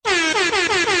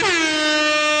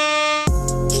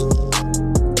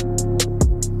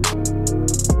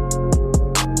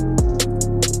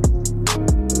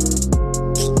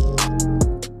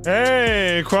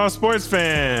Cross Sports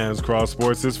fans. Cross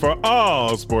Sports is for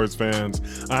all sports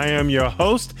fans. I am your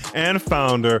host and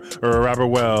founder, Robert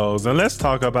Wells, and let's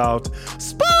talk about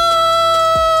sports.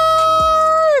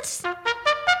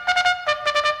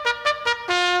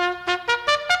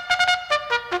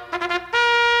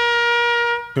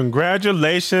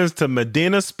 Congratulations to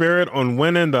Medina Spirit on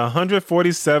winning the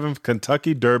 147th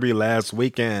Kentucky Derby last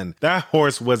weekend. That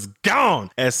horse was gone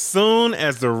as soon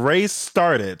as the race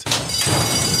started.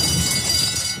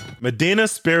 Medina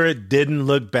Spirit didn't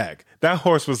look back. That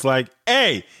horse was like,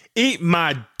 hey, eat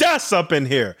my dust up in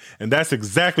here. And that's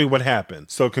exactly what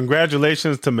happened. So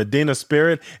congratulations to Medina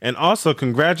Spirit, and also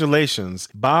congratulations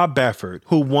Bob Baffert,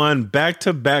 who won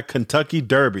back-to-back Kentucky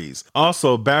Derbies.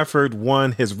 Also, Baffert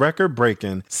won his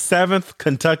record-breaking 7th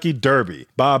Kentucky Derby.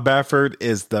 Bob Baffert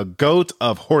is the GOAT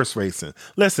of horse racing.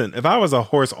 Listen, if I was a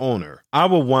horse owner, I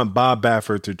would want Bob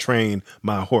Baffert to train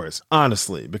my horse,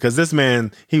 honestly, because this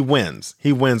man, he wins.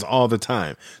 He wins all the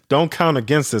time. Don't count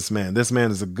against this man. This man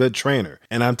is a good trainer.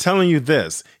 And I'm telling you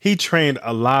this, he trained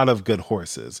a lot of good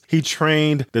horses. He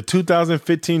trained the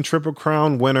 2015 Triple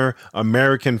Crown winner,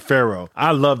 American Pharoah.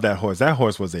 I love that horse. That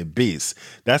horse was a beast.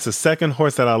 That's the second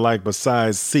horse that I like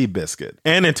besides Seabiscuit.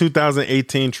 And in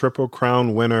 2018 Triple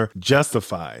Crown winner,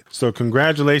 Justified. So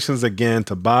congratulations again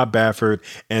to Bob Baffert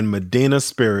and Medina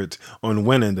Spirit on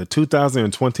winning the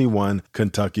 2021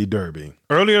 Kentucky Derby.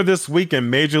 Earlier this week in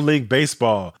Major League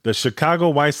Baseball, the Chicago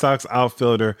White Sox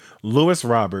outfielder Luis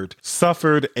Robert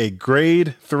suffered a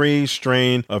grade 3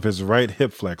 strain of his right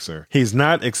hip flexor. He's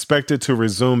not expected to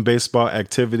resume baseball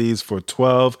activities for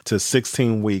 12 to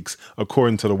 16 weeks,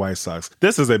 according to the White Sox.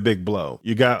 This is a big blow.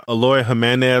 You got Eloy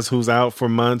Jimenez, who's out for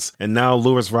months, and now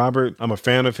Luis Robert. I'm a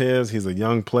fan of his. He's a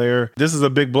young player. This is a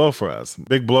big blow for us.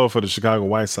 Big blow for the Chicago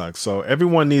White Sox. So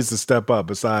everyone needs to step up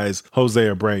besides Jose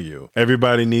Abreu.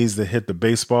 Everybody needs to hit the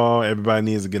baseball. Everybody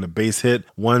needs to get a base hit,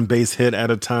 one base hit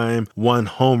at a time, one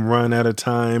home run at a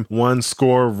time, one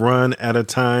score run at a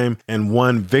time, and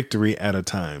one victory at a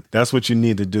time. That's what you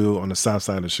need to do on the south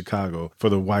side of Chicago for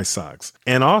the White Sox.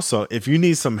 And also, if you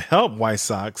need some help, White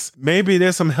Sox, maybe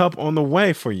there's some help on the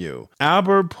way for you.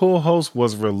 Albert Pujols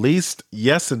was released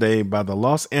yesterday by the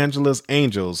Los Angeles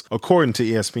Angels, according to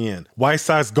ESPN. White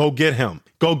Sox, go get him.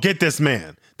 Go get this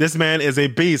man. This man is a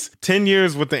beast. 10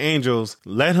 years with the Angels.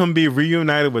 Let him be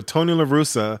reunited with Tony La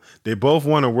Russa. They both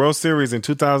won a World Series in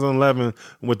 2011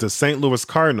 with the St. Louis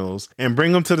Cardinals, and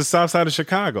bring him to the south side of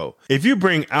Chicago. If you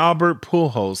bring Albert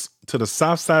Pujols to the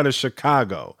south side of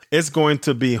Chicago, it's going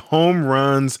to be home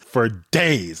runs for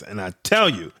days. And I tell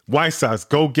you, White Sox,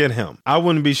 go get him. I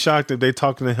wouldn't be shocked if they're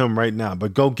talking to him right now,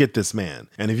 but go get this man.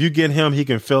 And if you get him, he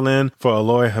can fill in for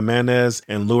Eloy Jimenez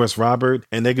and Luis Robert,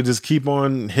 and they can just keep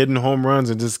on hitting home runs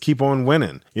and just keep on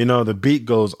winning. You know, the beat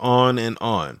goes on and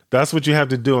on. That's what you have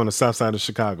to do on the south side of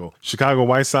Chicago. Chicago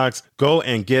White Sox, go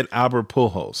and get Albert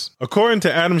Pujols. According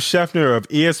to Adam Schefter of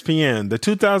ESPN, the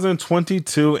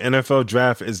 2022 NFL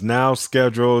Draft is now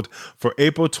scheduled for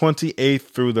April 28th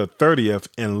through the 30th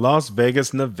in Las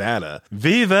Vegas, Nevada.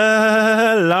 Viva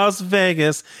Las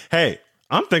Vegas. Hey,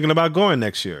 I'm thinking about going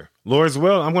next year. Lord's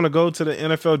will, I'm going to go to the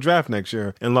NFL draft next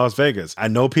year in Las Vegas. I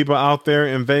know people out there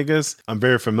in Vegas. I'm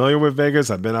very familiar with Vegas.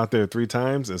 I've been out there 3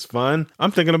 times. It's fun. I'm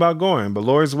thinking about going, but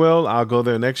Lord's will, I'll go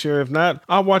there next year. If not,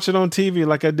 I'll watch it on TV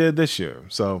like I did this year.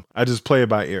 So I just play it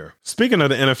by ear. Speaking of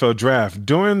the NFL draft,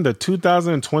 during the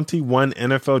 2021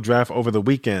 NFL draft over the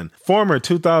weekend, former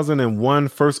 2001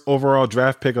 first overall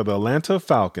draft pick of the Atlanta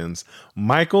Falcons,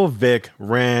 Michael Vick,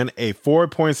 ran a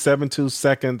 4.72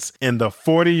 seconds in the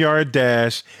 40-yard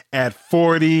dash at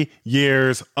 40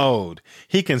 years old.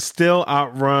 He can still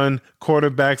outrun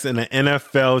quarterbacks in the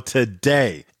NFL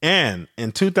today. And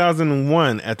in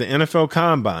 2001 at the NFL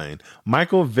Combine,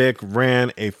 Michael Vick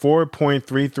ran a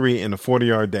 4.33 in the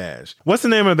 40-yard dash. What's the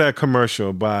name of that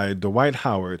commercial by Dwight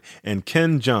Howard and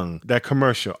Ken Jeong? That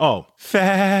commercial. Oh,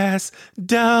 fast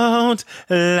don't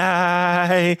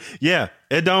lie. Yeah,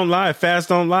 it don't lie. Fast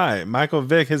don't lie. Michael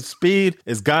Vick, his speed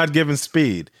is God-given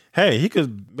speed. Hey, he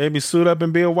could maybe suit up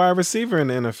and be a wide receiver in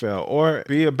the NFL or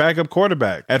be a backup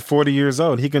quarterback at 40 years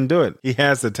old. He can do it. He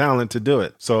has the talent to do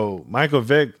it. So Michael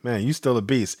Vick, man, you still a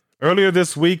beast. Earlier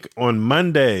this week, on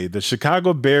Monday, the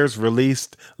Chicago Bears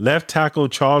released left tackle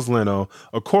Charles Leno,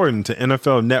 according to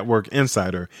NFL Network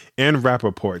insider Ian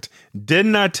Rappaport.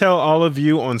 Didn't I tell all of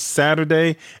you on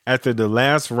Saturday after the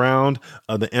last round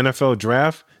of the NFL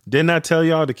draft? Didn't I tell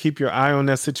y'all to keep your eye on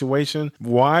that situation?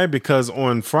 Why? Because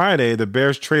on Friday, the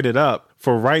Bears traded up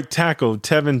for right tackle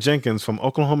Tevin Jenkins from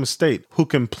Oklahoma State, who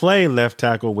can play left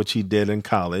tackle, which he did in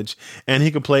college, and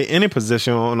he can play any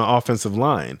position on the offensive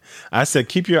line. I said,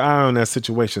 keep your eye on that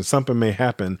situation. Something may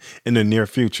happen in the near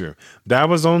future. That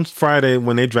was on Friday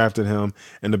when they drafted him,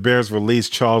 and the Bears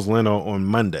released Charles Leno on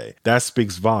Monday. That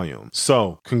speaks volume.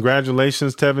 So,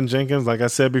 congratulations, Tevin Jenkins. Like I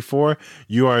said before,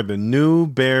 you are the new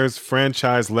Bears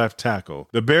franchise left tackle.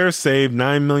 The Bears saved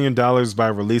 $9 million by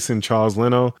releasing Charles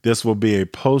Leno. This will be a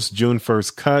post-June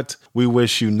 1st cut. We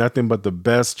wish you nothing but the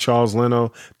best, Charles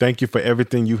Leno. Thank you for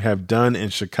everything you have done in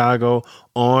Chicago,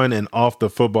 on and off the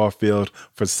football field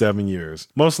for 7 years.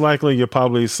 Most likely, you'll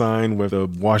probably sign with the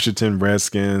Washington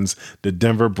Redskins, the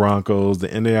Denver Broncos,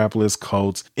 the Indianapolis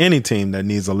Colts, any team that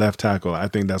needs a left tackle. I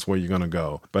think that's where you're going to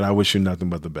go. But I wish you nothing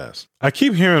but the best. I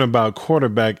keep hearing about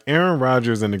quarterback Aaron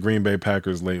Rodgers and the Green Bay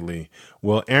Packers lately.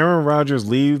 Will Aaron Rodgers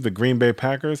leave the Green Bay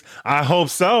Packers? I hope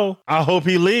so. I hope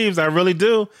he leaves. I really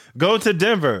do. Go to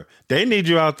Denver. They need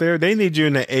you out there. They need you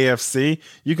in the AFC.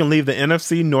 You can leave the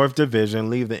NFC North Division,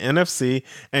 leave the NFC,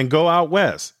 and go out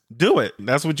west. Do it.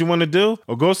 That's what you want to do?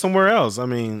 Or go somewhere else. I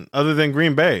mean, other than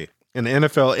Green Bay. In the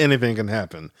NFL, anything can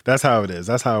happen. That's how it is.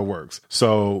 That's how it works.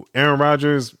 So, Aaron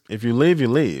Rodgers, if you leave, you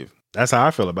leave. That's how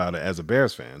I feel about it as a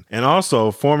Bears fan. And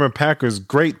also, former Packers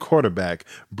great quarterback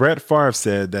Brett Favre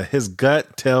said that his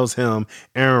gut tells him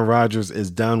Aaron Rodgers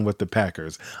is done with the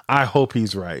Packers. I hope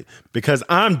he's right, because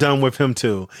I'm done with him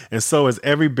too. And so is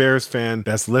every Bears fan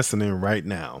that's listening right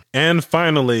now. And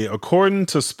finally, according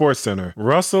to SportsCenter,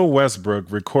 Russell Westbrook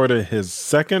recorded his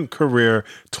second career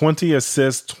 20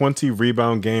 assist, 20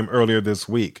 rebound game earlier this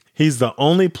week. He's the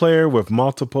only player with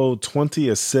multiple 20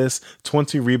 assists,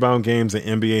 20 rebound games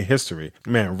in NBA history.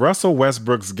 Man, Russell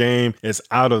Westbrook's game is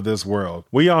out of this world.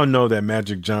 We all know that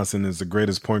Magic Johnson is the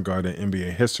greatest point guard in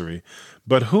NBA history.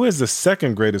 But who is the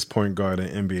second greatest point guard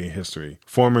in NBA history?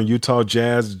 Former Utah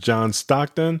Jazz John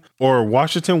Stockton or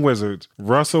Washington Wizards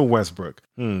Russell Westbrook?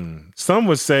 Some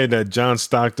would say that John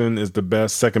Stockton is the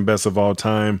best, second best of all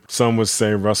time. Some would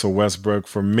say Russell Westbrook.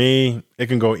 For me, it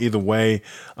can go either way.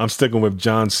 I'm sticking with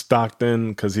John Stockton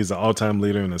because he's an all-time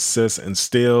leader in assists and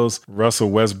steals. Russell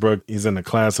Westbrook, he's in a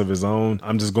class of his own.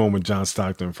 I'm just going with John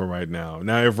Stockton for right now.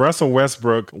 Now, if Russell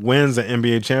Westbrook wins the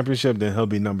NBA championship, then he'll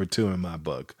be number 2 in my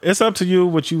book. It's up to you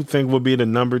what you think will be the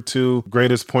number 2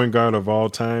 greatest point guard of all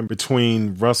time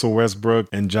between Russell Westbrook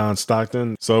and John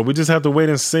Stockton. So we just have to wait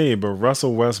and see. But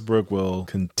Russell Westbrook will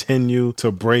continue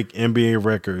to break NBA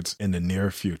records in the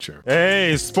near future.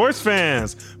 Hey, sports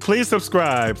fans, please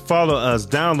subscribe, follow us,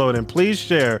 download, and please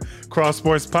share Cross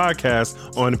Sports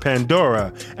Podcast on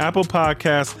Pandora, Apple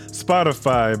Podcasts,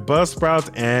 Spotify, Buzzsprout,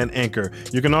 and Anchor.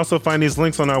 You can also find these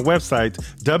links on our website,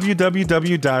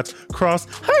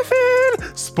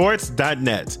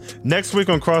 www.cross-sports.net. Next week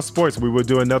on Cross Sports, we will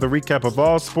do another recap of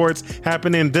all sports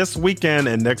happening this weekend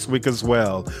and next week as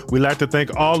well. We'd like to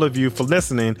thank all of you for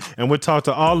listening, and we'll talk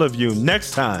to all of you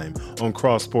next time on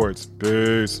Cross Sports.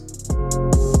 Peace.